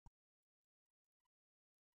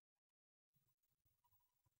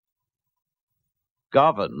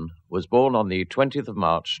Garvan was born on the 20th of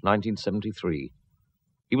March, 1973.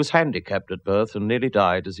 He was handicapped at birth and nearly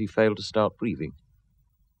died as he failed to start breathing.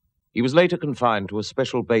 He was later confined to a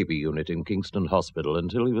special baby unit in Kingston Hospital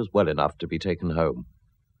until he was well enough to be taken home.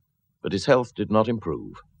 But his health did not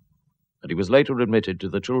improve, and he was later admitted to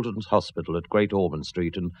the Children's Hospital at Great Ormond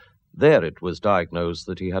Street, and there it was diagnosed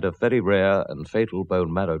that he had a very rare and fatal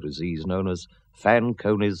bone marrow disease known as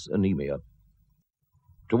Fanconi's anemia.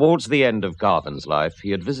 Towards the end of Garvan's life,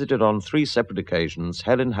 he had visited on 3 separate occasions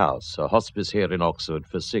Helen House, a hospice here in Oxford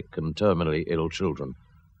for sick and terminally ill children.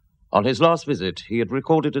 On his last visit, he had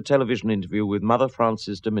recorded a television interview with Mother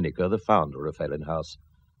Frances Dominica, the founder of Helen House,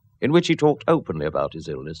 in which he talked openly about his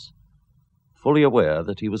illness, fully aware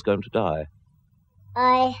that he was going to die.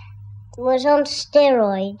 I was on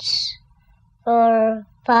steroids for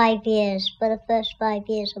 5 years, for the first 5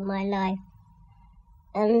 years of my life.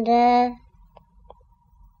 And,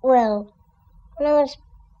 when I was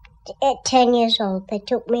 10 years old, they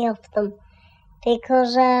took me off them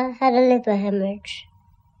because I had a liver hemorrhage.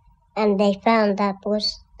 And they found that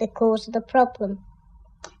was the cause of the problem.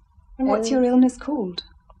 And what's your illness called?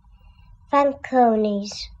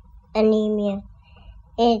 Fanconi's anemia.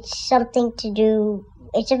 It's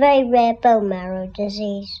a very rare bone marrow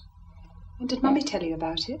disease. And did Mummy tell you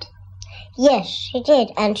about it? Yes, she did.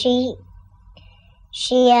 And she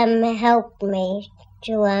helped me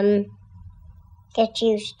to get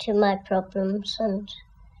used to my problems and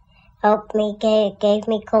helped me, gave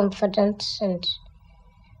me confidence and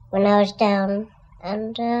when I was down,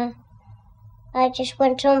 and I just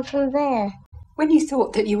went on from there. When you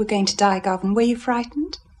thought that you were going to die, Garvan, were you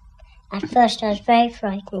frightened? At first I was very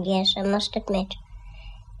frightened, yes, I must admit.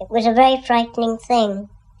 It was a very frightening thing.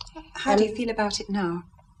 How do you feel about it now?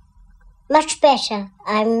 Much better.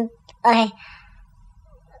 I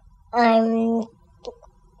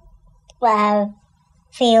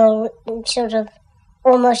feel sort of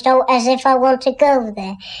almost as if I want to go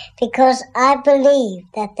there, because I believe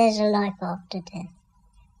that there's a life after death.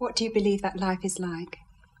 What do you believe that life is like?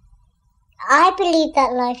 I believe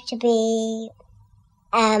that life to be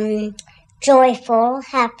joyful,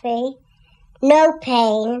 happy, no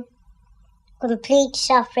pain, complete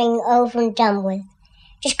suffering over and done with,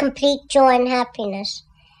 just complete joy and happiness.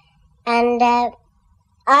 And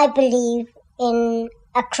I believe in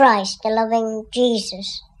a Christ, a loving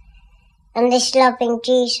Jesus. And this loving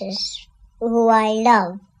Jesus, who I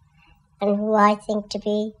love and who I think to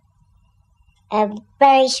be a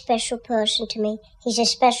very special person to me, he's a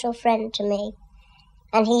special friend to me.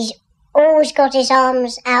 And he's always got his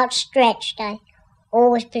arms outstretched. I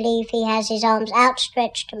always believe he has his arms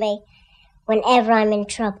outstretched to me whenever I'm in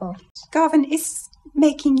trouble. Garvan, is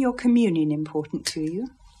making your communion important to you?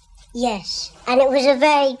 Yes, and it was a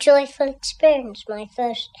very joyful experience, my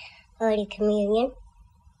first Holy Communion.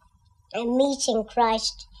 And meeting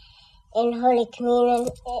Christ in Holy Communion,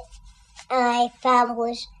 I found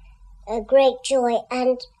was a great joy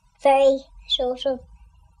and very sort of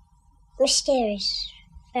mysterious,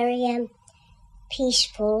 very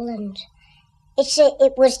peaceful, and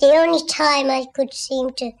it was the only time I could seem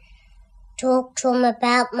to talk to him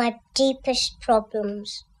about my deepest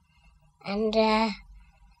problems and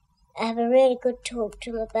have a really good talk to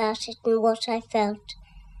him about it and what I felt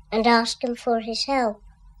and ask him for his help.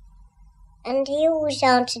 And he always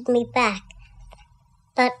answered me back.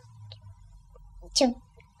 But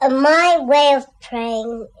my way of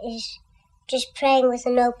praying is just praying with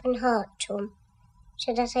an open heart to him,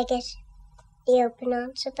 so that I get the open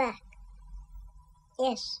answer back.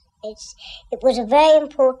 Yes, it was a very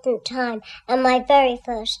important time, and my very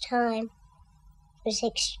first time was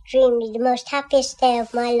extremely the most happiest day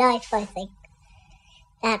of my life, I think.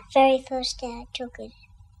 That very first day I took it,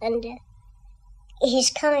 and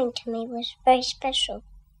his coming to me was very special.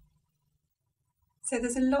 So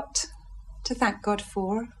there's a lot to thank God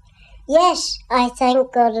for? Yes, I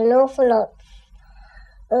thank God an awful lot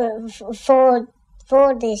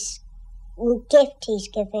for this gift he's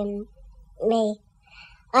given me.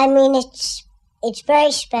 I mean, it's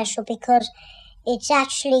very special because it's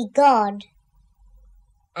actually God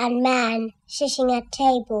and man sitting at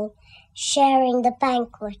table, sharing the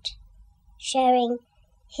banquet, sharing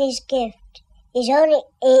his gift. His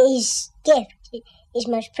gift, his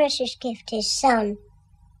most precious gift, his Son,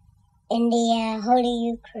 in the Holy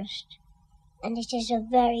Eucharist. And it is a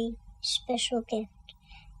very special gift.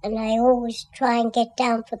 And I always try and get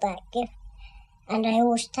down for that gift. And I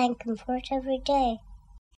always thank him for it every day.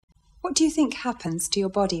 What do you think happens to your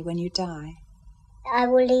body when you die? I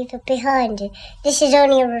will leave it behind. This is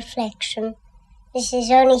only a reflection. This is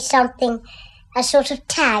only something, a sort of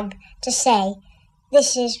tag to say,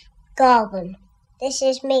 this is Garvan. this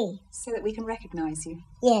is me. So that we can recognise you.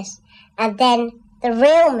 Yes. And then the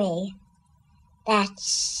real me,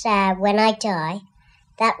 that's when I die,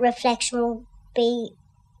 that reflection will be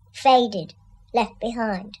faded, left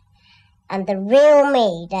behind. And the real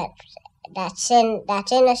me, that's in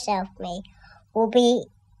that inner self me, will be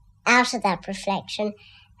out of that reflection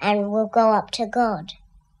and will go up to God.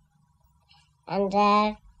 And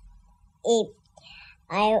I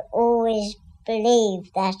always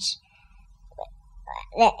believe that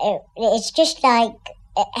it's just like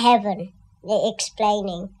heaven,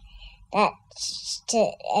 explaining that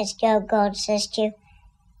as God says to you,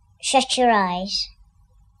 shut your eyes,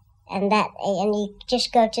 and you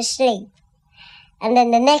just go to sleep. And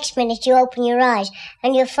then the next minute you open your eyes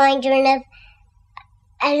and you'll find you're in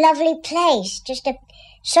a lovely place, just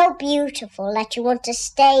so beautiful that you want to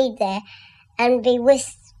stay there and be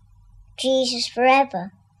with Jesus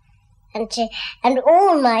forever. And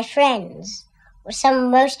all my friends,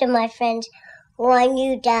 most of my friends who I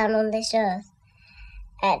knew down on this earth,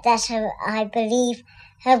 that's how I believe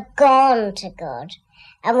have gone to God.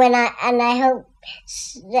 And I hope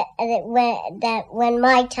that when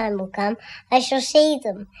my time will come, I shall see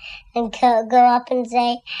them and go up and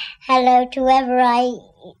say hello to whoever I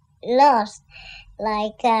lost.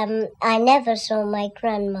 Like I never saw my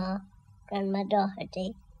Grandma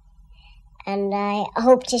Doherty, and I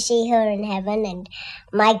hope to see her in heaven, and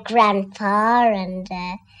my grandpa, and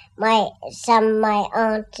some of my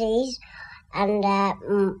aunties, and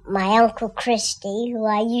my Uncle Christy, who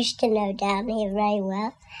I used to know down here very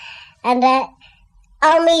well. And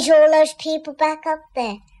I'll meet all those people back up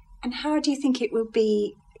there. And how do you think it will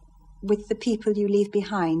be with the people you leave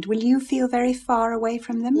behind? Will you feel very far away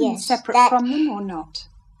from them and separate from them, or not?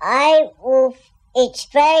 I will. It's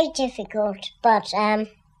very difficult, but I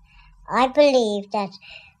believe that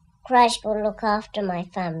Christ will look after my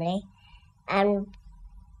family, and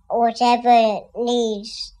whatever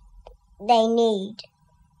needs they need,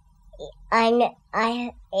 I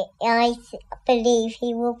believe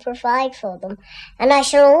He will provide for them, and I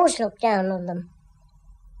shall always look down on them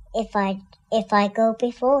if I go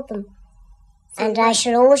before them, and I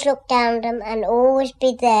shall always look down on them and always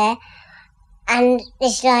be there. And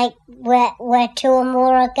it's like where two or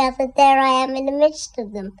more are gathered, there I am in the midst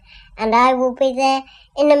of them, and I will be there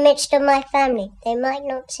in the midst of my family. They might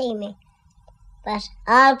not see me, but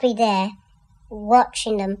I'll be there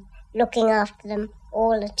watching them, looking after them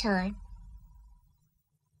all the time.